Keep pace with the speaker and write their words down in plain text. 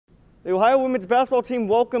The Ohio women's basketball team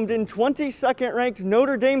welcomed in 22nd ranked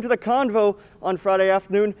Notre Dame to the Convo on Friday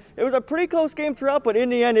afternoon. It was a pretty close game throughout, but in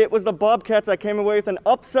the end, it was the Bobcats that came away with an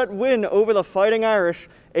upset win over the Fighting Irish,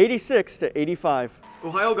 86-85.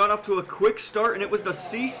 Ohio got off to a quick start, and it was the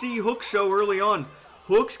CC Hooks show early on.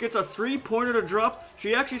 Hooks gets a three-pointer to drop.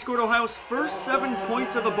 She actually scored Ohio's first 7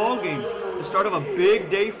 points of the ballgame, the start of a big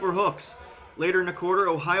day for Hooks. Later in the quarter,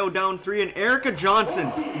 Ohio down 3, and Erica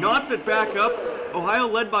Johnson knots it back up. Ohio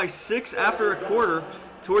led by 6 after a quarter.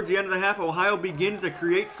 Towards the end of the half, Ohio begins to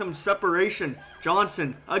create some separation.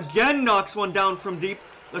 Johnson again knocks one down from deep.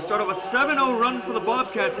 The start of a 7-0 run for the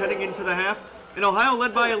Bobcats heading into the half, and Ohio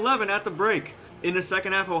led by 11 at the break. In the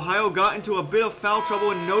second half, Ohio got into a bit of foul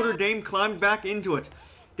trouble, and Notre Dame climbed back into it.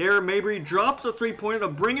 Dara Mabry drops a three-pointer to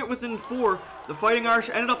bring it within 4. The Fighting Irish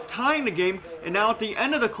ended up tying the game, and now at the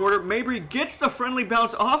end of the quarter, Mabry gets the friendly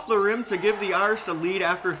bounce off the rim to give the Irish the lead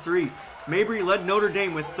after 3. Mabry led Notre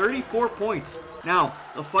Dame with 34 points. Now,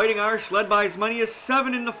 the Fighting Irish led by as many as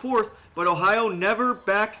 7 in the fourth, but Ohio never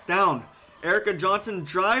backed down. Erica Johnson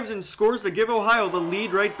drives and scores to give Ohio the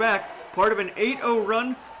lead right back. Part of an 8-0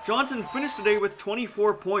 run, Johnson finished the day with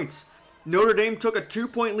 24 points. Notre Dame took a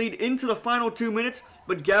 2-point lead into the final 2 minutes,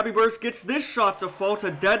 but Gabby Burst gets this shot to fall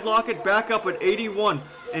to deadlock it back up at 81.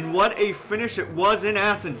 And what a finish it was in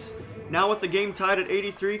Athens. Now with the game tied at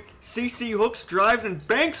 83, CC Hooks drives and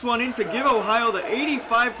banks one in to give Ohio the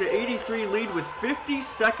 85-83 lead with 50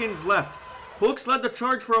 seconds left. Hooks led the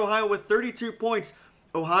charge for Ohio with 32 points.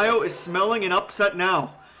 Ohio is smelling an upset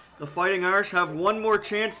now. The Fighting Irish have one more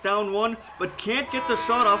chance down 1, but can't get the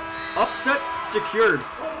shot off. Upset secured.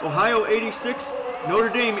 Ohio 86, Notre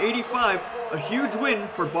Dame 85. A huge win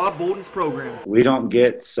for Bob Bolden's program. We don't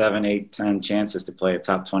get 7, 8, 10 chances to play a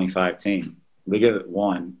top 25 team. We give it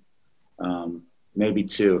 1, maybe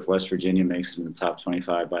 2 if West Virginia makes it in the top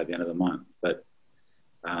 25 by the end of the month. But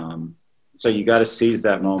so you got to seize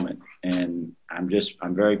that moment, and I'm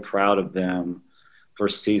very proud of them for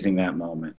seizing that moment.